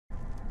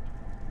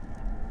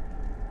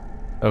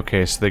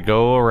Okay, so they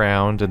go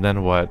around, and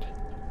then what?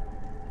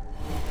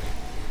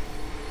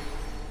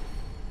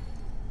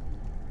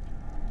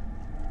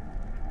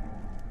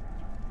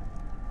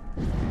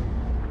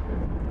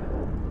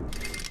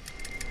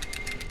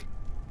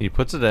 He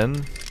puts it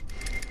in,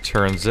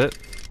 turns it.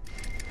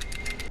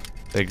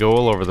 They go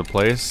all over the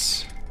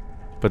place,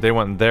 but they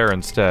went there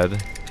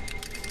instead.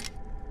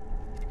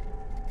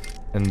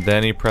 And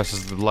then he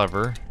presses the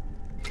lever.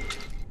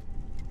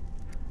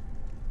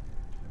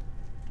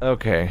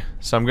 Okay,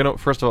 so I'm gonna,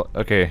 first of all,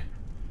 okay.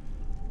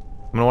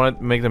 I'm gonna want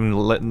to make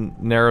them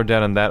narrow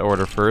down in that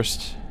order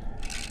first.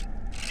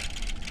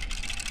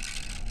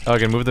 Oh, I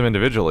can move them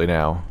individually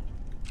now.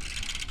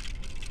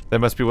 That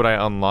must be what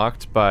I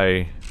unlocked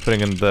by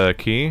putting in the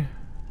key.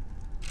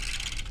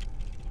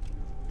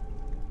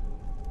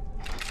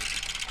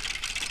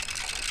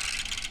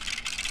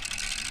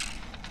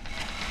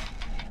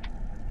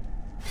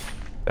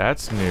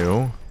 That's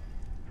new.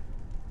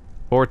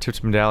 Four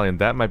tips medallion,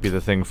 that might be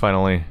the thing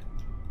finally.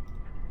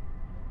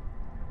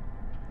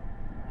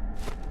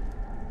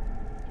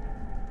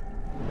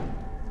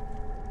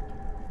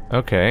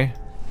 Okay.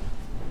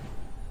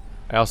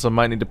 I also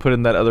might need to put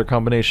in that other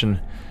combination.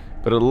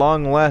 But at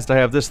long last I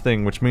have this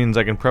thing, which means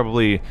I can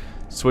probably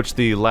switch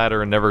the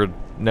ladder and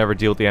never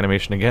deal with the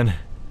animation again.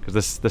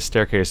 Because this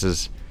staircase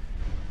is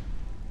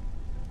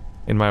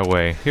in my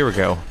way. Here we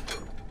go.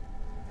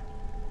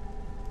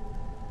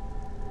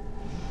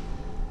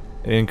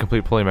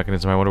 Incomplete pulley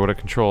mechanism, I wonder what it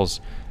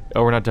controls.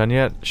 Oh, we're not done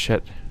yet?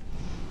 Shit.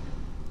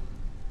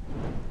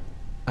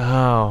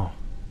 Oh.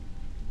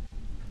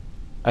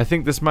 I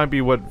think this might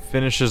be what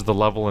finishes the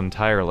level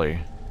entirely.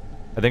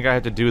 I think I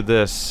have to do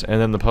this,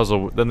 and then the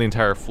puzzle, then the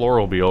entire floor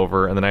will be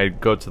over, and then I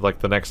go to, like,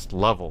 the next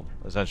level,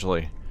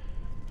 essentially.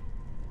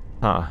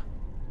 Huh.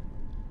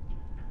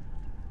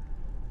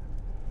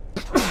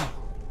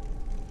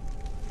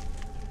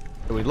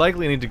 So we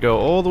likely need to go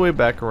all the way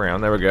back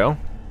around, there we go.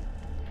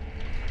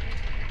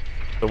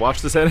 So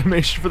watch this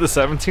animation for the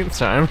 17th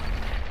time.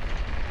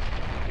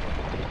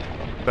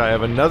 I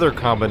have another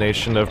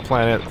combination of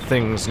planet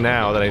things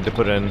now that I need to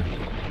put in.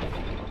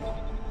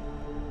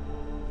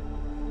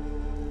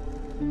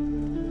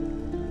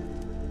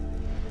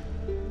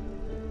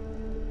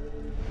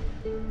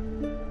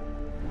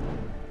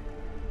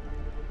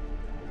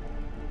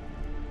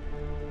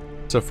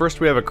 So first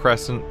we have a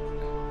crescent.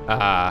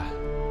 I'm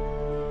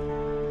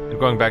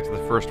going back to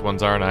the first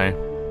ones, aren't I?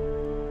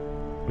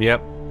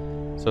 Yep.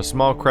 So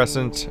small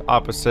crescent,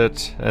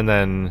 opposite, and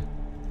then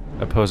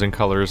opposing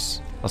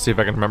colors. I'll see if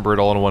I can remember it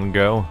all in one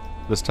go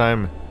this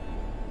time.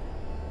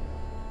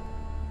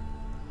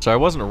 So I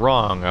wasn't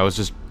wrong, I was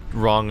just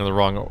wrong in the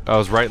wrong... I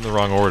was right in the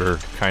wrong order,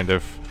 kind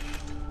of.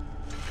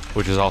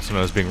 Which is also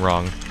known as being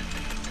wrong.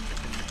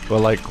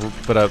 But like,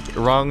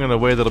 wrong in a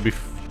way that'll be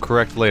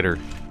correct later,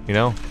 you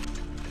know?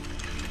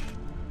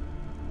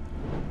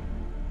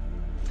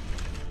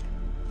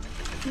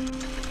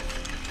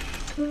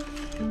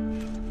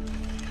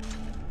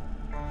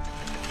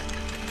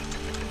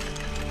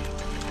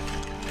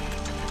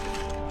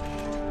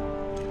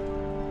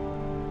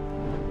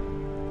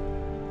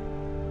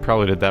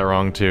 Probably did that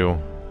wrong too.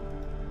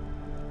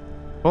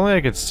 If only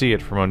I could see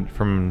it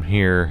from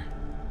here.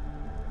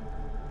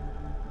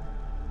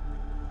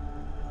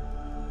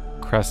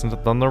 Crescent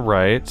on the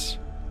right,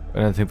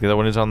 and I think the other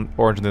one is on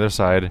orange on the other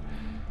side.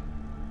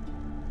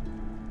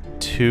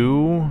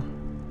 2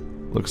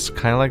 looks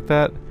kind of like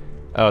that.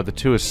 Oh, the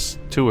 2 is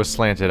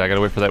slanted. I gotta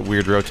wait for that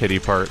weird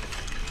rotating part.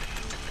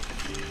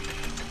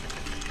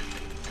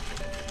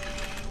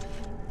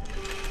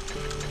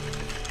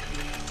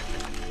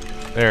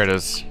 There it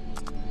is.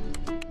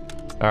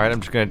 Alright,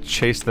 I'm just gonna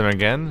chase them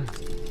again.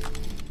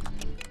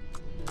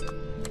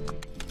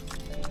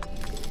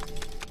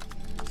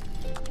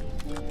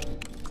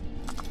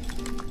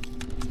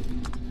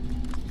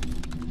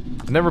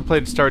 I've never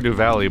played Stardew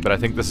Valley, but I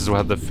think this is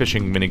how the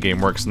fishing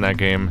minigame works in that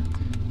game.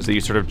 Is that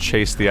you sort of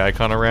chase the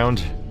icon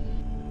around.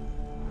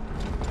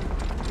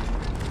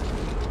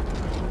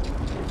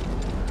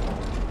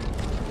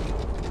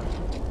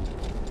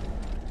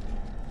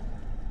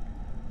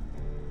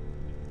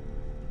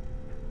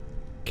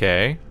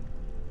 Okay.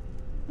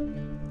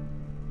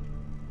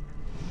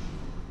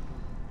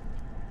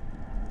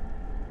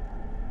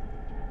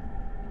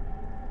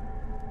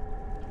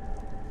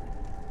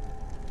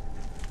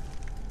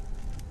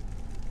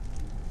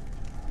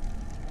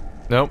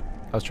 Nope.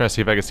 I was trying to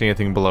see if I could see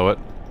anything below it.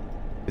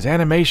 His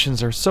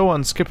animations are so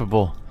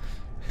unskippable.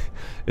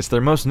 It's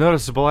their most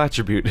noticeable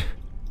attribute.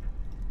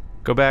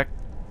 Go back.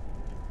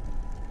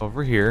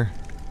 Over here.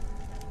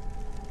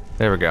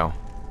 There we go.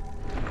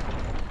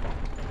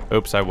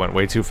 Oops, I went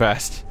way too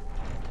fast.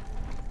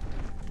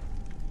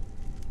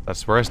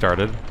 That's where I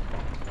started.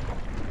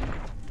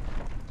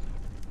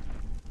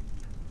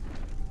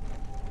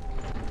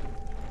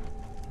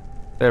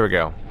 There we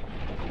go.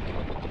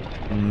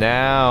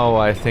 Now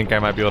I think I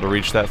might be able to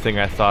reach that thing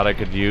I thought I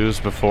could use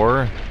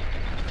before.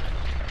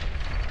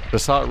 I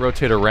saw it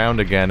rotate around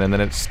again and then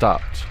it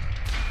stopped.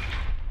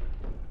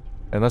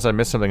 Unless I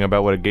missed something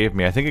about what it gave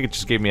me. I think it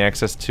just gave me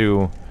access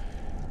to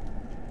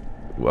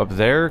up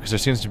there? Because there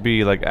seems to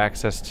be like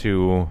access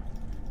to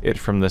it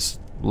from this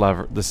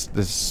lever,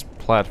 this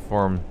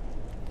platform.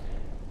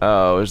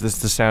 Oh, is this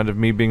the sound of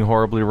me being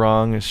horribly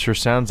wrong? It sure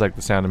sounds like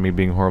the sound of me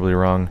being horribly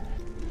wrong.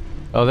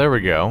 Oh, there we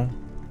go.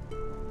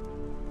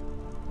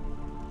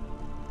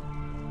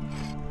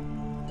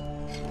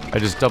 I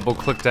just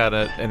double-clicked at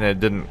it and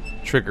it didn't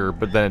trigger,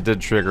 but then it did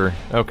trigger.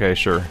 Okay,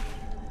 sure.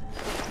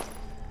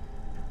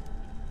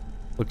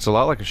 Looks a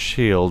lot like a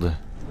shield.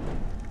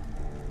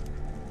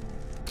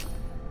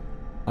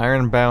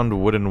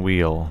 Iron-bound wooden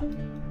wheel.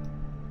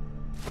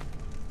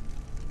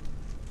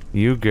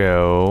 You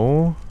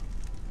go...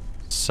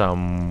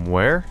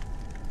 somewhere?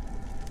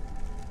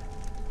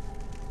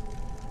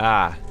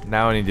 Ah,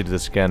 now I need to do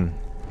this again.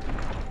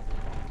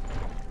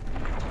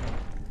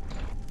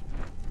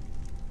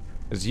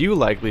 As you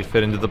likely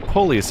fit into the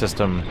pulley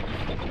system.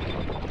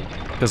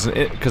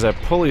 Because a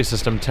pulley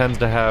system tends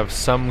to have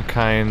some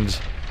kind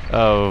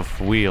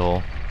of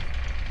wheel.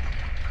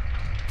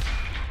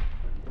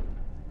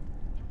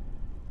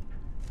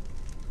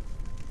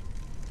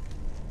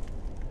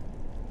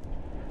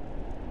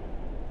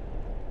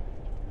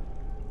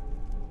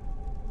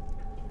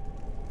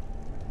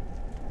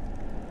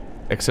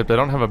 Except I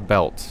don't have a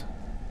belt,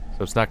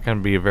 so it's not going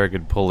to be a very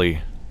good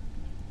pulley.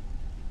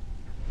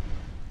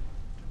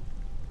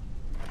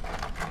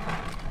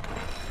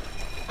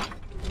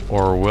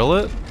 Or will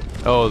it?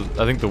 Oh,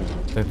 I think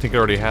it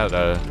already had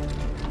a...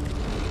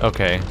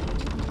 Okay.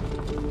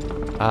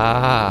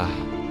 Ah.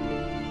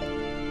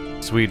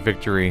 Sweet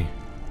victory.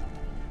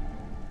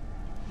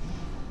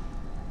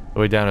 The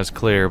way down is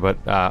clear, but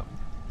I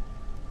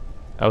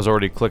was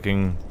already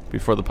clicking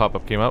before the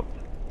pop-up came up.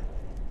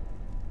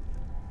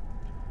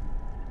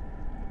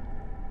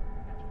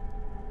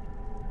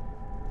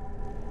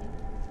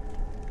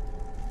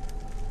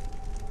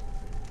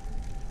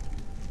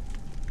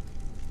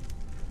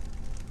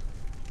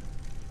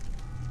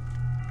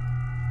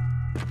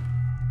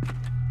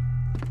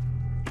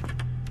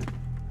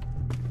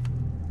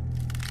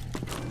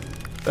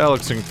 That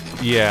looks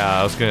yeah,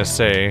 I was gonna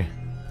say.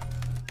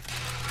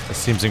 That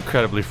seems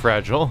incredibly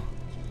fragile.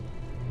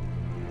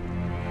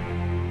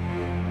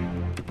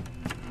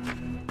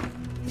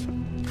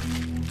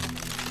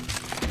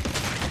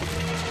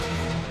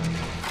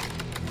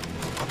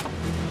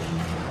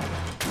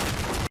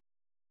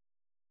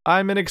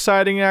 I'm an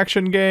exciting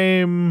action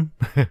game!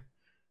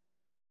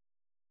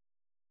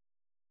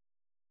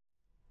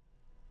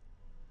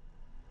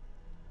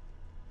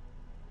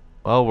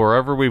 Well,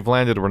 wherever we've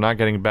landed, we're not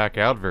getting back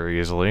out very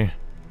easily.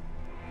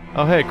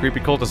 Oh, hey, creepy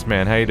cultist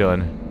man, how you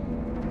doing?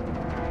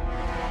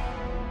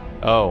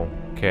 Oh,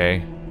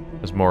 okay.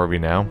 There's more of you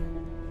now.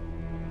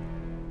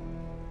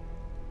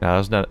 No,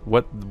 that's not...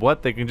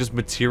 What? They can just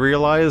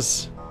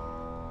materialize?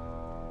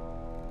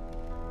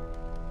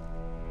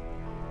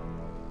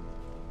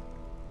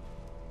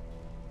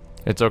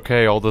 It's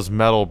okay, all this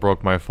metal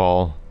broke my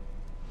fall.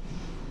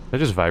 They're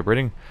just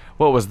vibrating.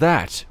 What was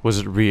that? Was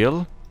it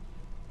real?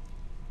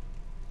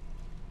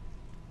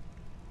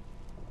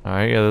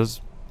 Alright, yeah,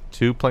 there's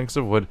 2 planks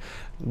of wood.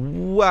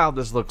 Wow,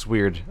 this looks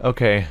weird.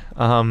 Okay,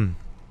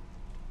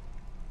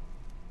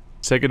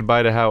 say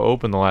goodbye to how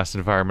open the last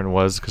environment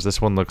was, because this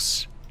one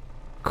looks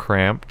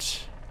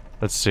cramped.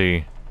 Let's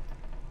see.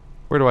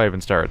 Where do I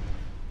even start?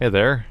 Hey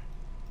there.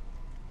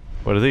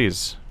 What are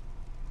these?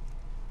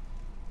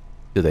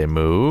 Do they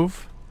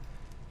move?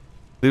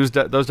 Those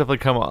definitely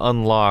come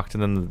unlocked,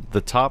 and then the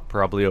top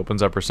probably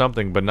opens up or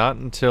something, but not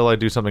until I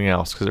do something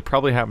else, because it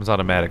probably happens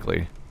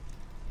automatically.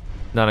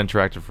 Not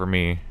interactive for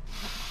me.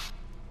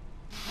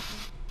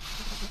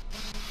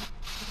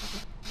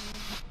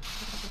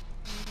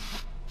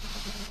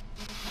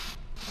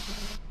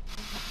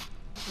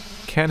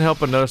 Can't help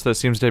but notice that it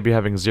seems to be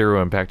having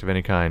 0 impact of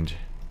any kind.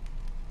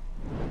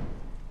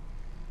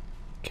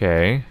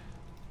 Okay.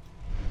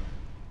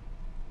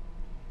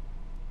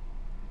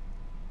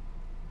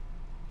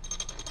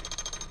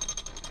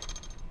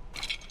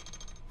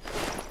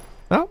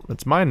 Oh,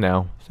 it's mine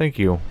now. Thank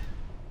you.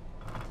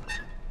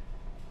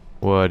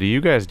 What do you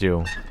guys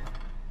do?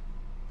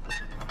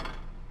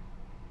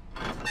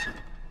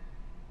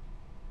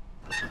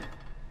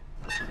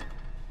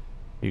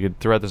 You could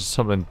thread this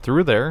something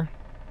through there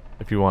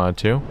if you wanted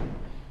to,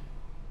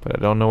 but I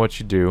don't know what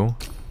you do.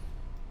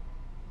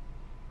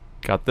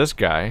 Got this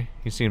guy.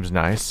 He seems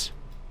nice.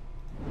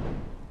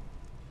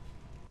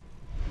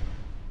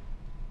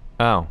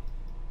 Oh.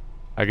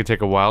 I could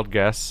take a wild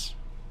guess.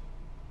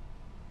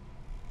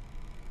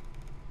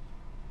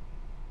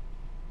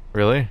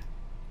 Really?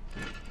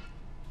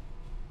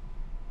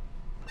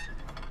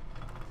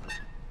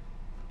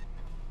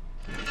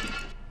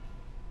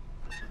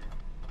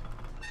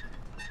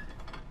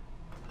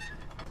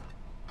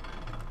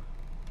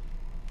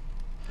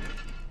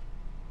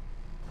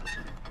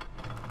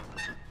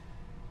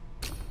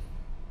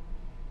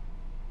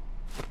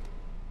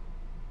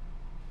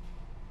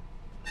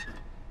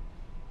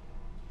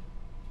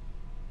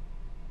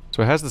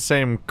 So it has the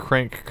same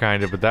crank,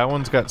 kind of, but that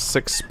one's got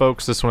 6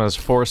 spokes, this one has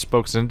 4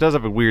 spokes, and it does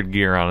have a weird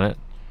gear on it.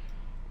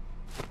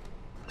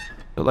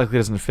 It likely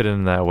doesn't fit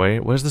in that way.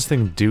 What does this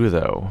thing do,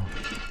 though?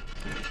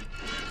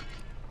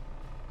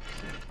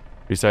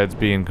 Besides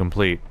being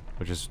complete,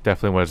 which is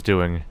definitely what it's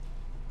doing.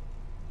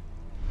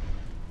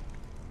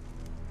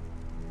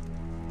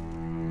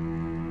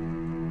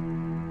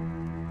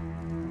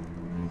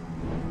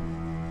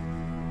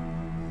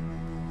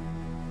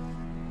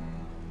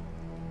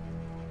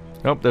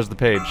 Oh, there's the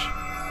page.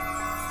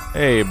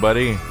 Hey,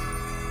 buddy.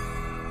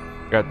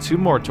 Got 2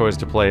 more toys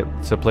to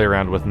play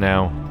around with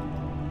now.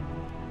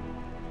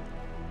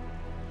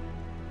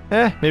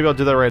 Maybe I'll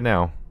do that right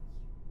now.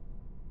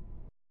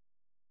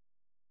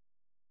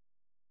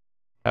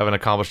 Haven't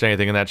accomplished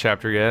anything in that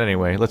chapter yet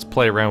anyway. Let's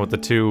play around with the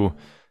 2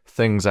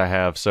 things I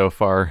have so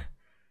far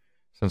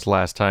since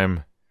last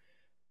time.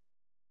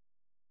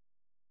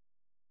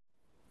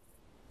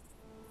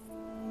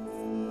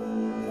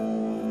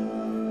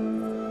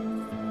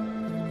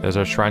 There's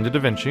our Shrine to Da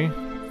Vinci.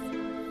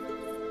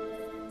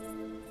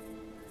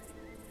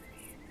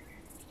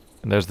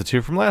 And there's the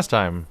 2 from last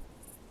time.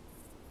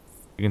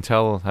 You can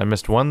tell I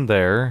missed one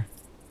there.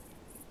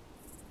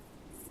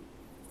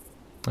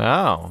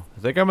 Oh, I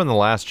think I'm in the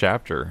last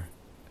chapter.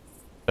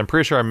 I'm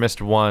pretty sure I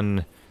missed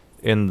one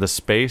in the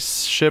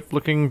spaceship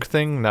looking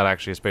thing. Not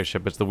actually a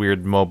spaceship, it's the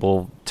weird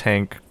mobile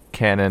tank,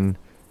 cannon,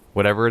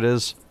 whatever it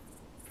is.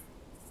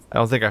 I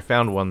don't think I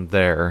found one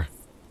there.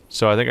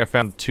 So I think I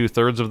found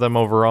 2/3 of them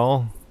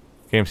overall.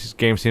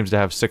 Game seems to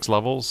have 6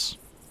 levels,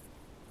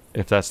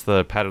 if that's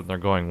the pattern they're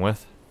going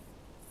with.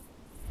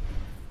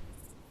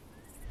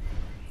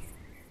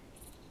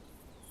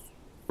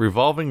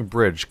 Revolving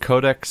Bridge,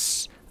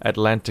 Codex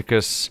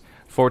Atlanticus,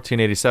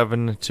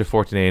 1487 to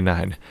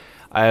 1489.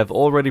 I have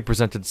already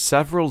presented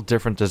several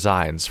different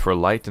designs for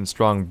light and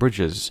strong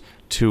bridges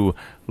to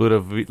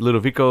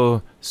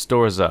Ludovico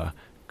Storza,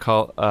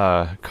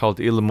 called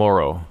Il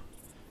Moro,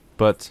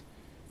 but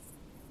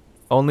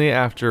only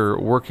after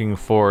working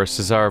for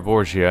Cesare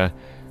Borgia,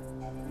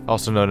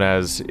 also known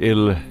as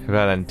Il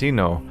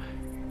Valentino,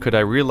 could I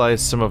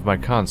realize some of my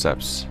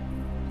concepts.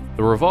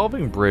 The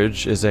revolving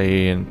bridge is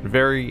a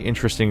very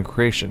interesting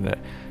creation.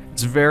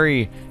 It's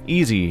very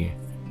easy.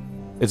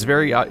 It's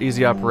very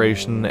easy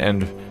operation,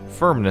 and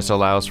firmness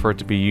allows for it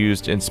to be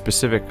used in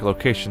specific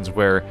locations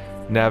where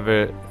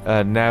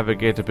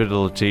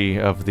navigability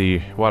of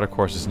the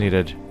watercourse is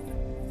needed.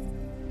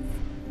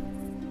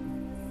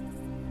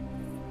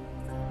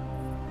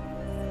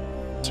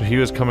 So he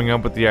was coming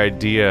up with the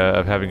idea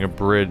of having a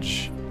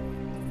bridge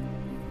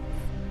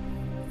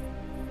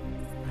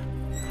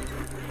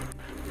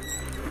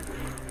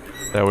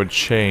that would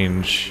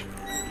change.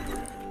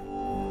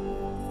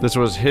 This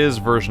was his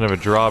version of a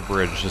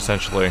drawbridge,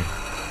 essentially.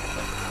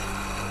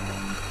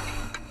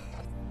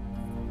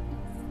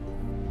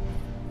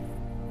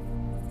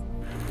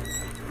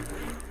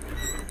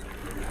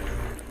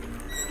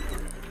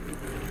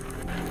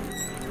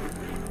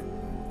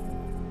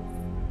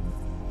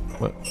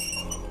 What?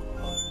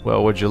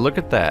 Well, would you look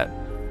at that?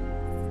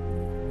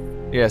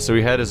 Yeah, so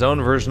he had his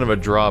own version of a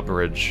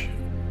drawbridge.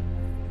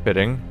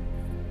 Fitting.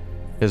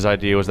 His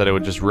idea was that it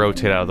would just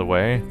rotate out of the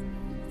way.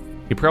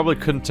 He probably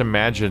couldn't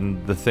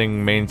imagine the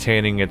thing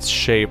maintaining its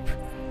shape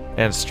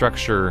and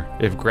structure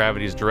if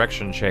gravity's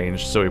direction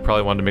changed, so he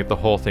probably wanted to make the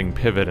whole thing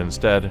pivot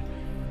instead.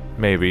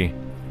 Maybe.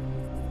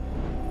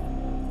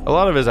 A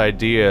lot of his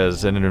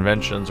ideas and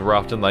inventions were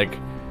often like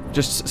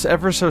just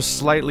ever so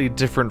slightly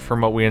different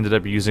from what we ended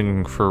up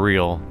using for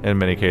real in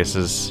many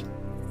cases.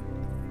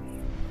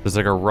 There's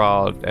like a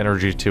raw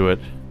energy to it.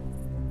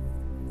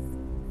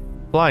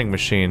 Flying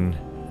machine.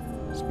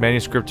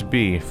 Manuscript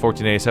B,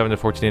 1487 to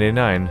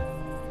 1489.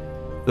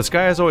 The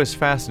sky has always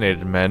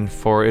fascinated men,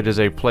 for it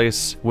is a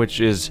place which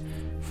is,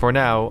 for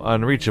now,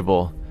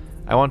 unreachable.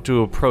 I want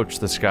to approach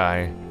the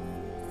sky,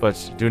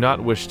 but do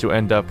not wish to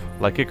end up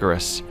like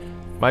Icarus.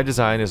 My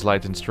design is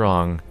light and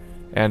strong,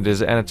 and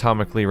is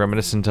anatomically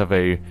reminiscent of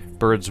a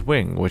bird's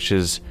wing, which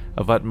is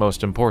of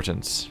utmost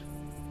importance.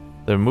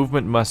 The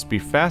movement must be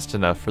fast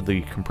enough for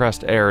the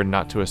compressed air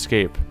not to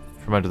escape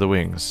from under the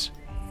wings.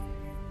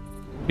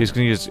 He's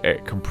going to use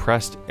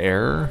compressed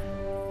air?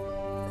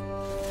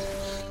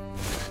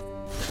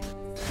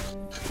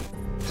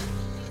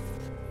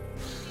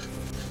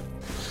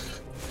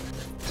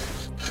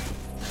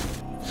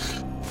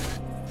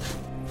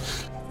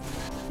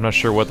 I'm not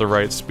sure what the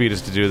right speed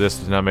is to do this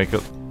to make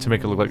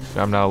it look like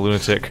I'm not a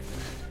lunatic.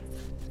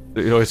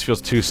 It always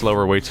feels too slow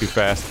or way too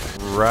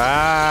fast.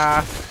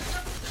 Rah!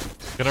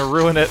 Gonna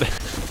ruin it.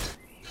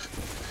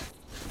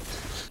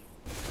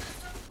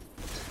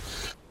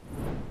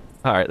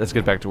 Alright, let's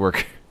get back to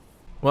work.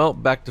 Well,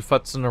 back to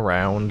futzing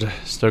around.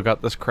 Still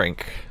got this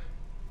crank.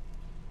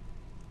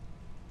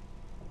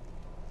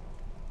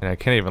 And I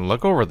can't even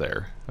look over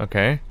there.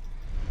 Okay.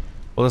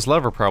 Well, this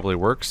lever probably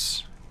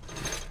works.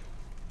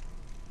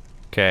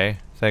 Okay,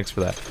 thanks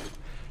for that.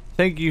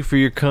 Thank you for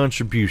your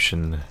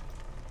contribution.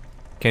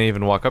 Can't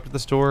even walk up to the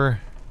store.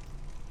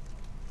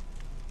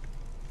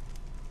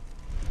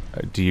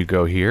 Do you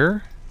go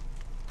here?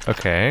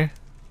 Okay.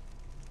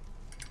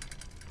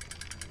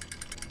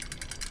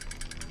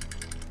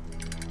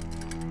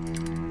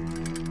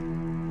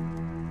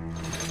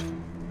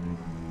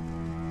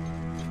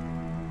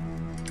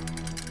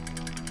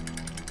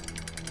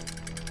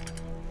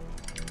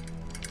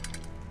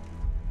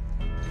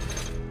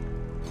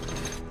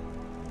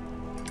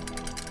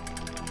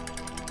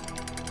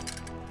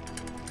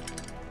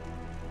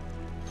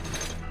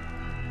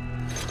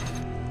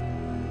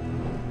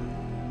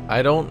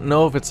 I don't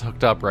know if it's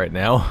hooked up right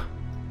now.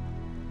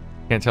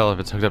 Can't tell if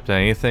it's hooked up to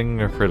anything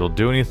or if it'll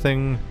do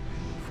anything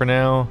for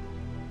now.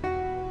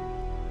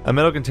 A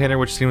metal container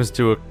which seems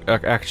to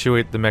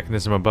actuate the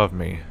mechanism above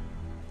me.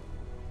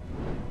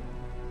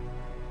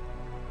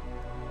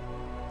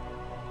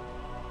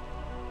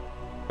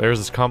 There's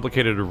this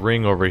complicated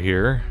ring over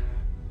here.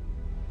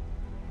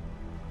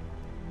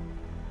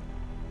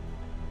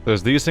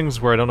 There's these things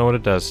where I don't know what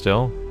it does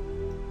still.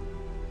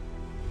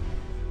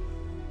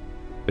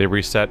 They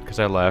reset because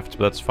I left,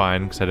 but that's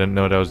fine because I didn't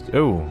know what I was...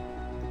 Ooh.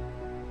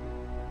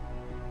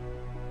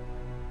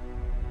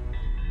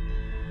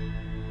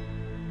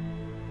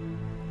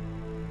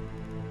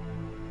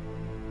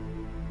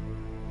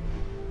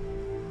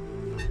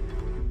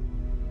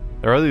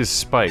 There are these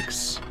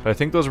spikes. I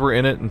think those were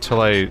in it until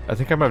I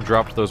think I might have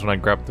dropped those when I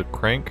grabbed the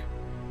crank.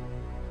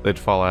 They'd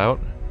fall out.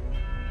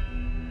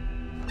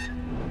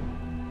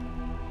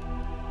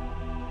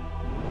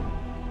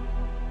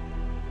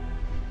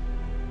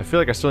 I feel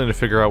like I still need to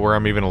figure out where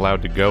I'm even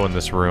allowed to go in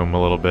this room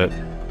a little bit.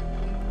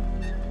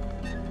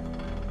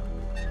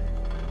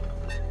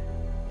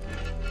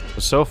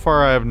 So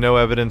far I have no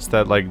evidence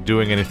that, like,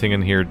 doing anything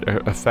in here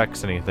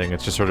affects anything.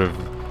 It's just sort of...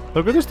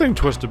 Look at this thing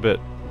twist a bit.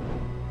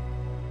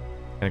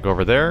 Can I go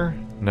over there?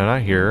 No,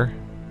 not here.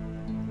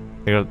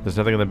 You know, there's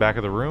nothing in the back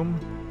of the room?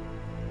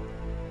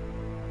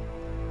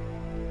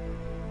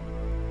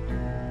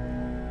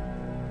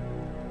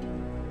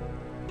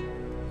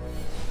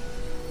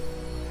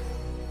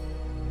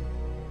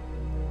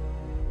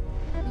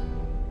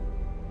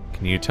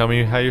 Can you tell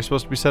me how you're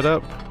supposed to be set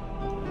up?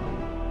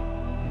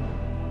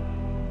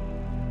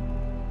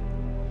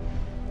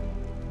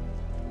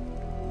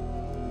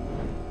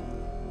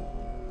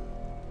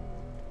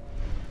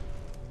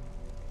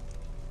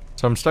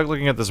 So I'm stuck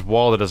looking at this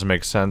wall that doesn't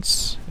make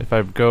sense. If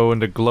I go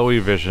into glowy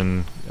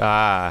vision...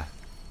 Ah.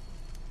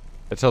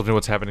 It tells me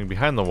what's happening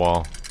behind the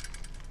wall.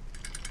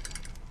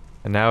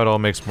 And now it all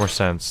makes more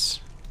sense.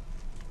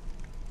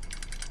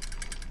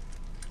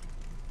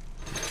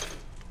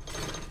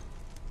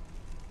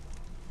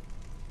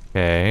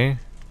 Okay.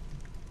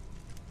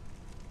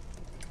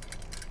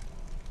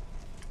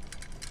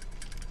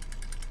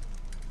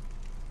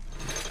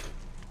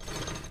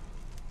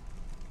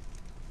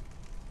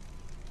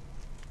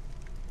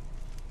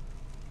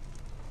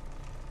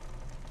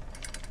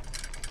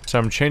 So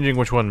I'm changing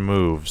which one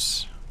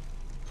moves.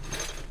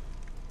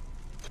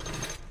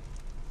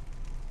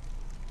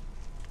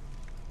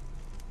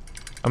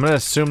 I'm gonna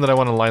assume that I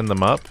want to line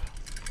them up.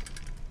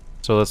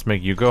 So let's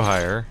make you go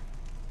higher.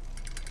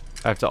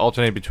 I have to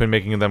alternate between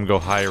making them go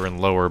higher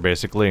and lower,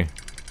 basically.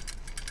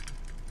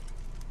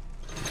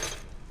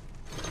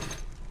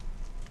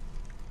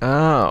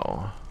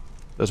 Oh.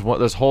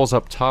 There's holes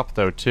up top,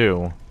 though,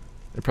 too.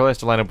 It probably has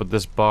to line up with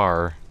this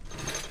bar.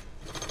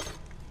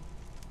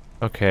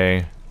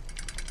 Okay.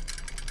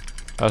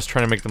 I was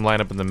trying to make them line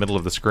up in the middle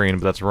of the screen,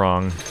 but that's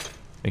wrong.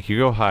 Make you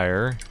go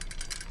higher.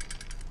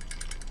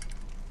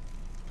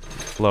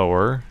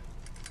 Lower.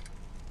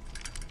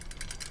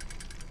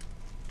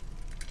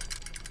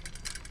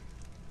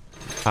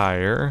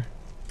 Higher.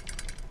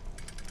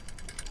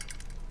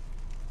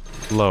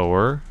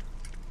 Lower.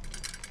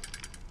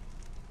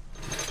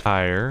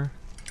 Higher.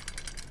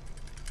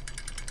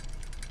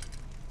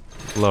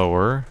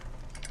 Lower.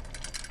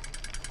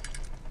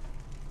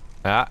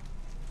 Ah.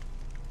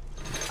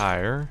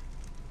 Higher.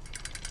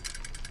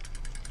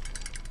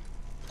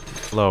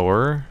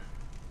 Lower.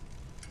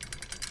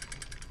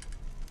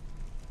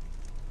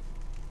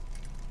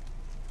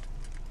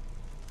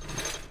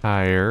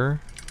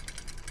 Higher.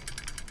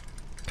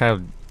 Kind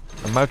of...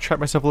 I might have trapped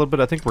myself a little bit.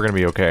 I think we're gonna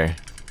be okay.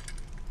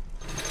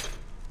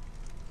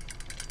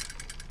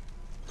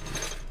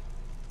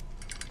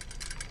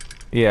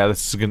 Yeah,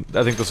 this is gonna...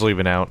 I think this will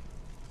even out.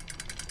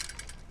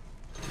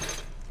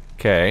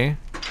 Okay.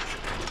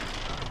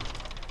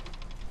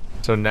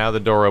 So now the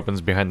door opens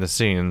behind the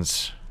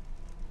scenes.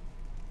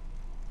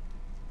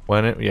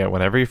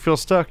 Whenever you feel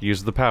stuck,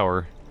 use the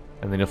power.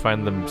 And then you'll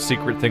find the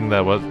secret thing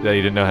that you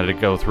didn't know how to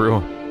go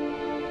through.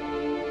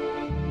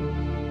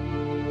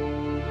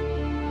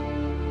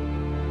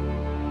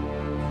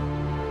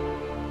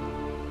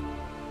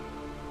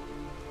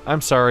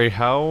 I'm sorry,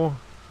 how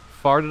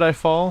far did I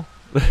fall?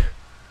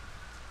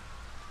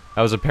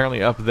 I was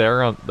apparently up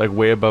there, like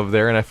way above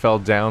there, and I fell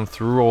down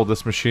through all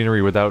this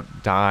machinery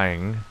without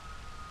dying.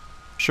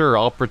 Sure,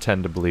 I'll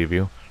pretend to believe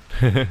you.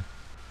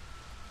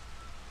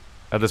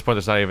 At this point,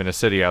 there's not even a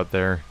city out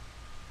there.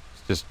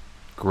 It's just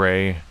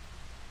gray. Is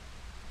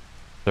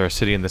there a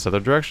city in this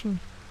other direction?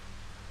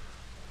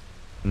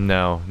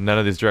 No, none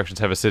of these directions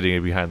have a city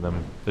behind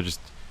them. They're just...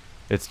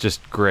 It's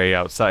just gray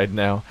outside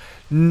now.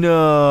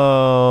 No.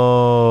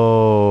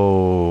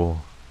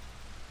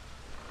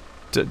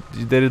 They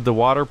did the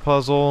water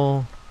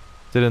puzzle,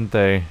 didn't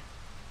they?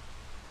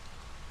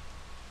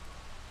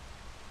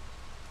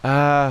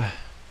 Yeah,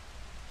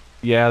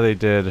 they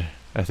did.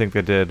 I think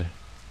they did.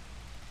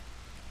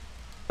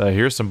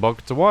 Here's some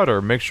buckets of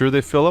water. Make sure they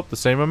fill up the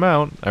same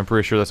amount. I'm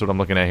pretty sure that's what I'm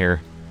looking at here.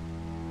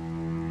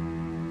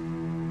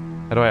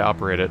 How do I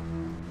operate it?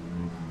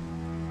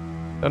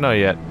 Don't know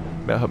yet.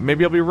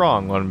 Maybe I'll be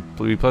wrong.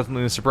 I'll be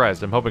pleasantly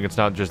surprised. I'm hoping it's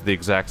not just the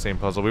exact same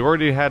puzzle. We've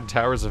already had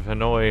Towers of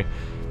Hanoi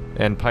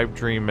and Pipe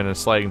Dream and a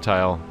sliding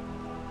tile.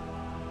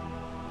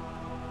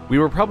 We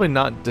were probably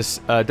not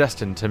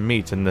destined to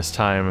meet in this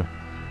time.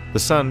 The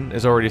sun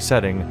is already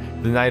setting,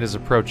 the night is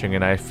approaching,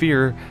 and I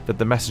fear that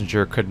the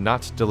messenger could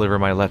not deliver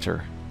my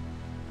letter.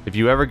 If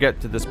you ever get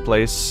to this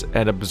place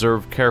and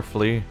observe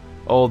carefully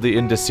all the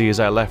indices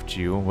I left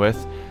you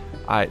with,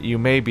 you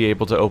may be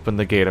able to open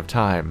the gate of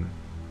time.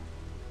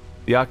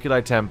 The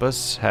Oculi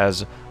Tempus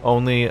has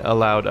only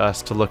allowed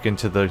us to look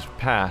into the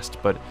past,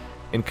 but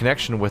in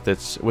connection with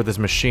this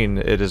machine,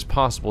 it is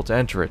possible to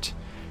enter it.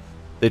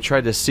 They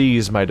tried to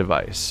seize my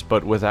device,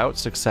 but without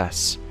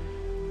success.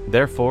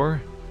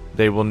 Therefore,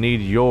 they will need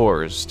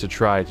yours to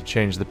try to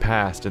change the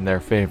past in their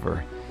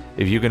favor.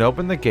 If you can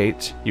open the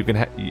gate,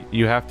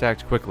 you have to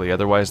act quickly,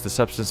 otherwise the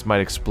substance might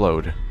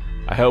explode.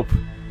 I hope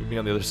you'll be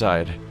on the other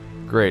side.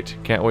 Great,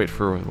 can't wait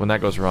for when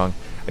that goes wrong.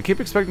 I keep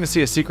expecting to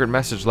see a secret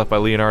message left by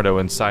Leonardo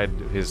inside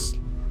his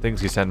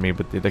things he sent me,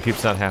 but that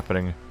keeps not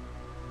happening.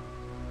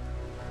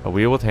 A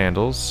wheel with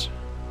handles.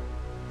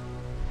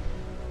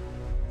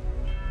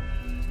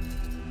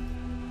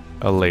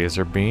 A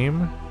laser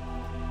beam.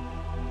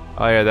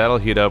 Oh yeah, that'll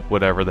heat up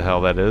whatever the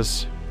hell that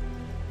is.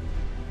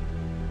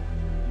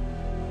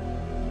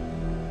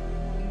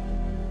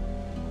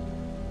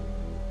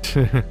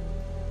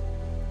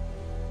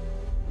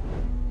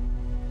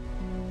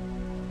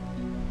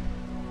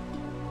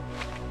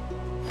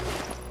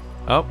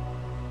 Oh,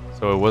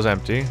 so it was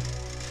empty.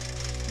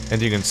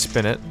 And you can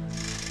spin it.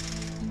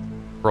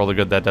 For all the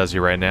good that does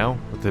you right now,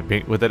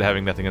 with it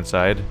having nothing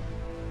inside.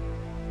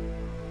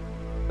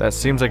 That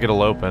seems like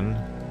it'll open.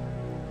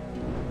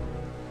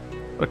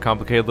 What a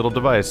complicated little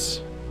device.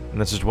 And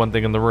that's just one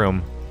thing in the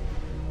room.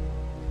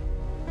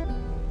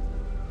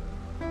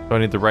 So I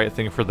need the right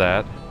thing for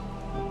that.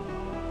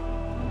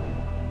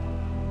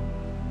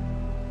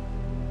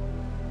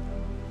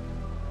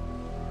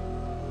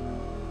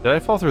 Did I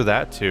fall through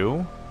that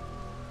too?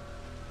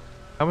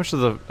 How much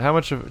of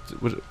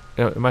it was,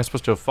 am I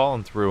supposed to have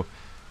fallen through?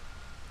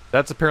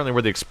 That's apparently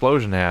where the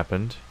explosion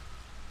happened.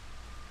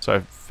 So I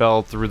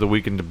fell through the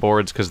weakened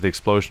boards because of the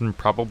explosion,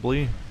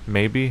 probably,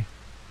 maybe.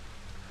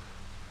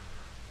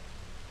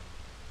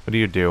 What do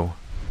you do?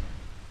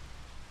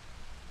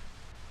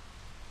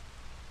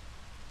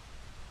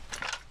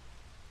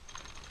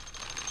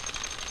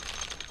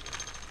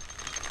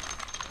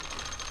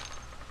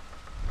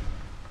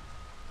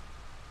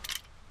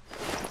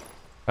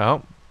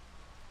 Oh.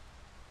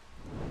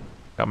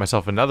 Got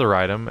myself another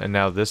item, and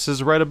now this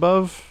is right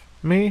above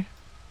me?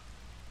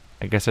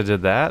 I guess I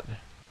did that.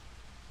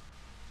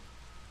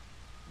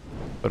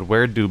 But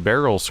where do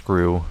barrel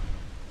screw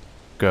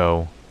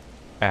go?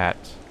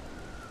 At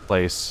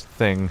place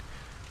thing.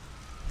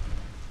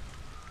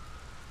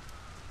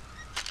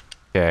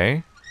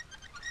 Okay.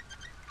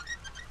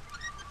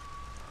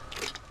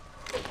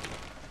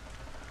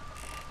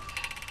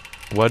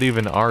 What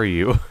even are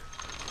you?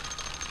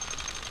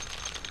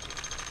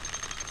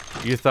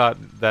 You thought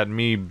that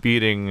me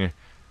beating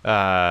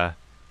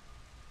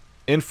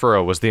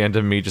Infra was the end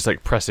of me just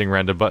like pressing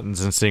random buttons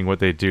and seeing what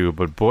they do,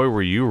 but boy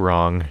were you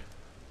wrong.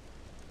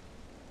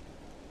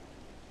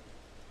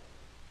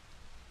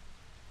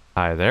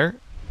 Hi there.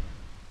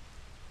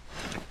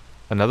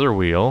 Another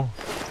wheel.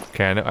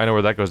 Okay, I know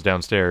where that goes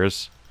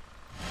downstairs.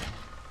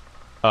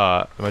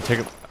 I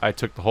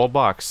took the whole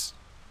box.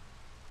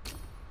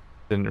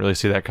 Didn't really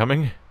see that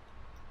coming.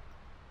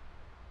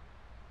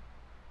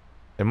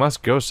 It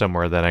must go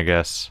somewhere then, I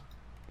guess.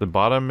 The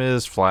bottom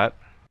is flat.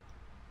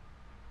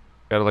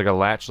 Got like a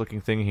latch looking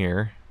thing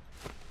here.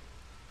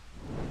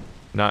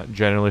 Not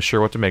generally sure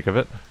what to make of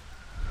it.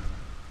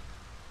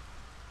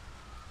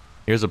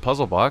 Here's a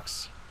puzzle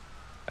box,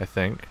 I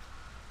think.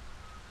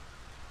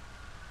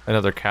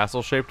 Another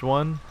castle-shaped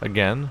one,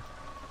 again.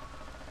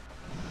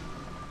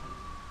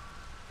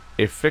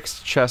 A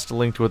fixed chest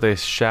linked with a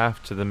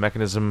shaft to the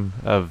mechanism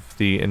of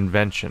the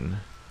invention.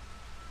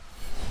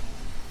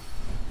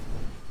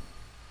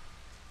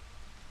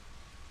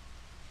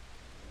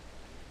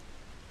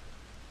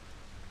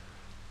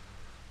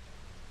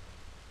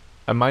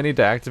 I might need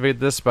to activate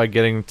this by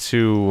getting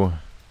to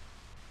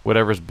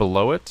whatever's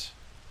below it.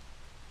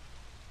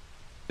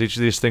 Each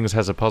of these things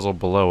has a puzzle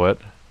below it,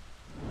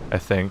 I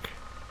think.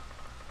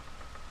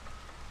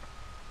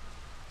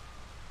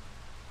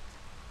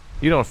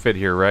 You don't fit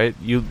here, right?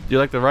 You're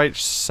like the right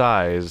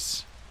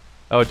size.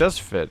 Oh, it does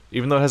fit.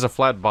 Even though it has a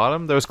flat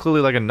bottom, there was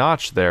clearly like a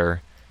notch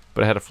there,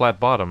 but it had a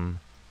flat bottom.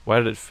 Why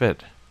did it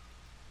fit?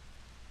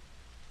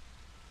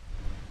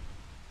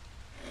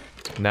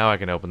 Now I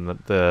can open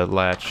the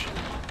latch.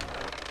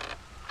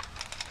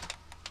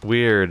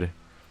 Weird.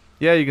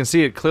 Yeah, you can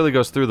see it clearly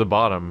goes through the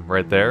bottom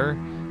right there,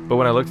 but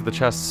when I looked at the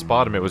chest's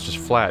bottom, it was just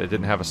flat. It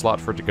didn't have a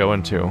slot for it to go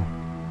into.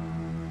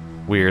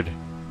 Weird.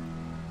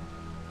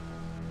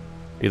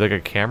 You like a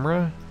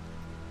camera?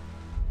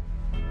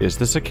 Is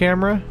this a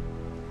camera?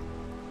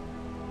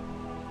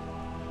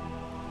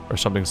 Or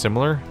something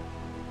similar?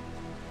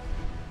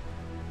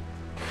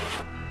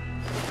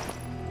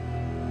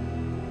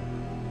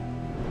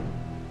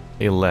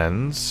 a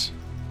lens.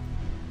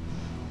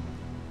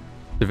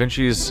 Da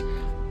Vinci's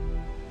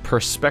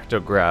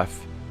perspectograph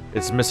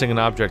is missing an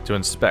object to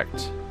inspect.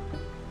 Is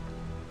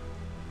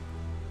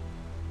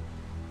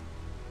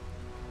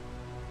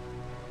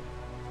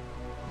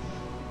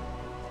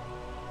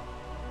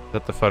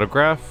that the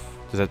photograph?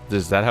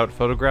 Is that how it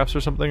photographs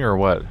or something, or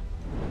what?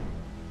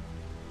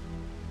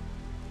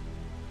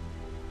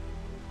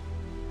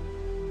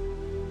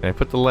 And I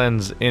put the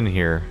lens in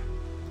here.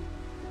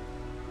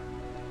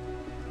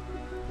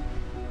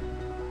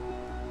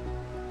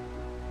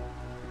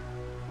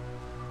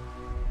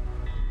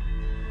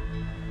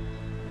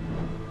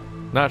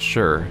 Not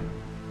sure.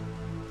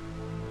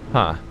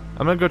 Huh.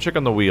 I'm gonna go check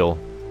on the wheel,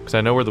 because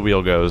I know where the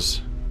wheel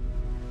goes.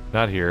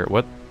 Not here.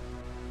 What?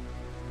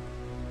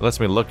 It lets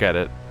me look at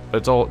it.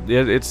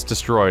 It's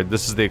destroyed.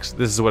 This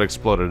is what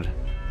exploded.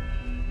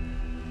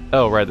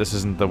 Oh, right, this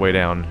isn't the way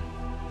down.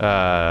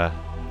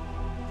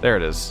 There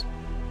it is.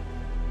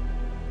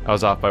 I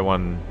was off by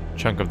one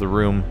chunk of the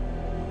room.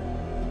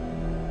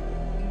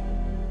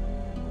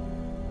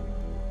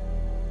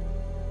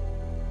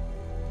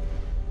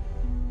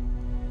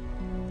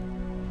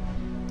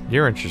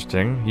 You're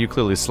interesting. You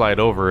clearly slide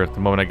over at the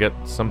moment I get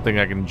something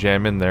I can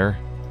jam in there.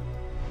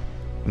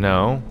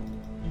 No.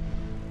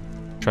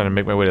 Trying to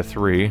make my way to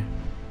 3.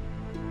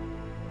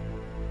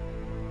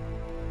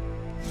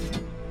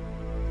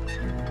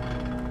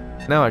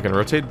 Now I can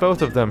rotate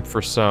both of them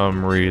for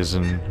some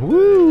reason.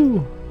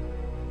 Woo!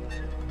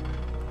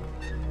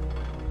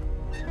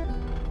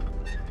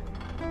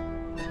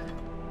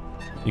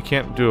 You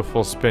can't do a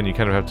full spin, you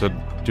kind of have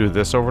to do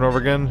this over and over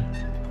again.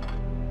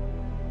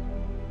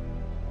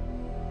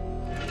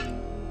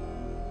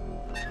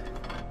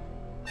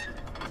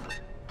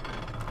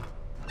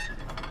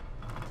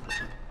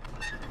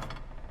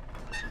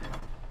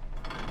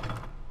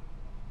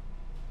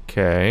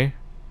 Okay.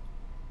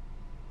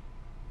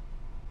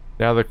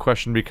 Now the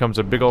question becomes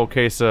a big old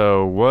case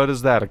of, what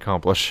does that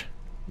accomplish?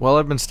 Well,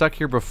 I've been stuck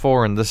here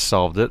before and this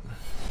solved it.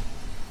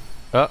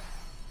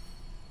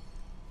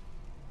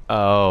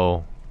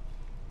 Oh.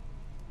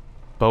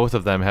 Both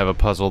of them have a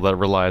puzzle that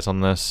relies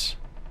on this.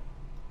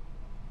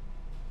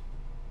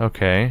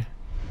 Okay.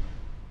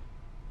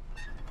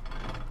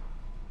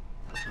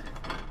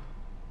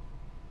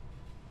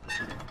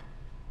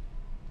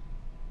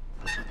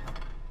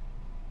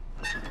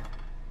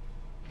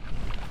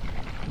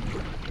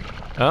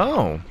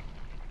 Oh.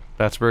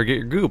 That's where you get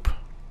your goop.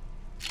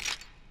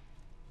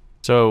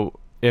 So,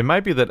 it might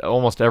be that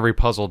almost every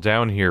puzzle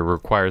down here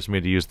requires me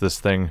to use this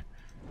thing.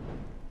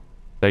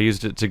 I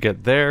used it to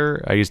get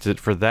there, I used it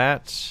for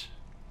that,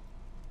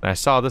 and I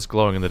saw this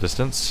glowing in the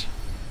distance.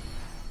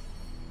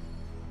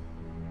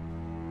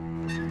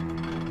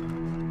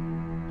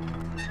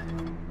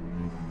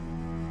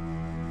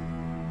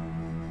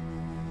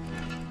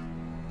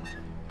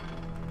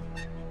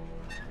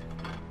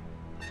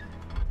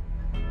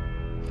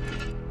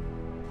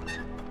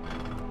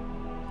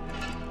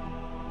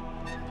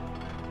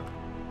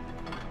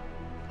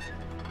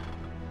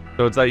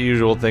 So it's that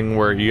usual thing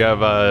where you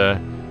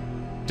have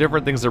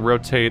different things that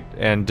rotate,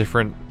 and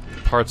different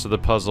parts of the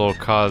puzzle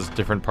cause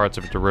different parts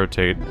of it to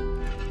rotate,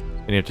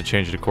 and you have to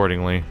change it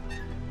accordingly.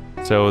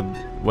 So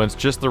when it's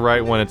just the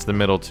right one, it's the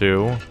middle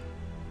two.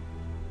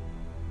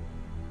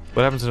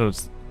 What happens when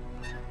it's...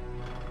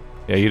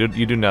 Yeah, you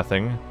do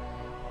nothing.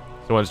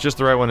 So when it's just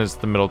the right one, it's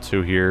the middle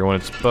two here. When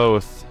it's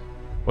both,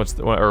 when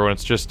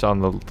it's just on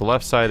the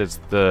left side, it's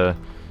the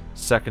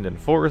second and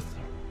fourth.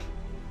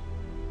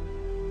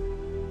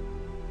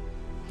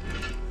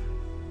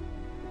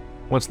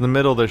 Once in the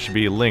middle, they should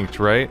be linked,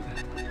 right?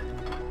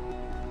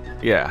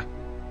 Yeah.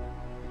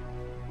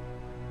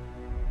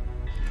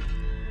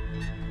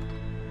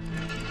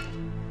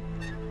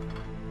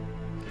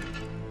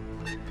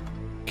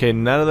 Okay,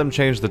 none of them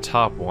changed the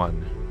top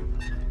one.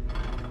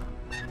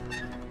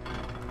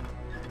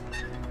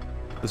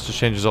 This just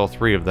changes all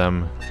 3 of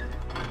them.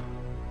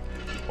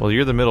 Well,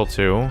 you're the middle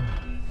 2.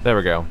 There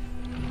we go.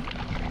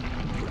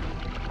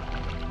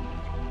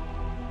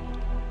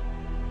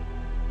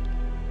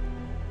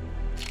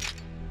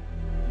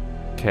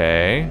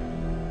 Okay.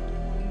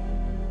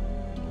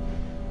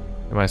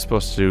 Am I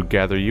supposed to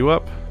gather you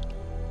up?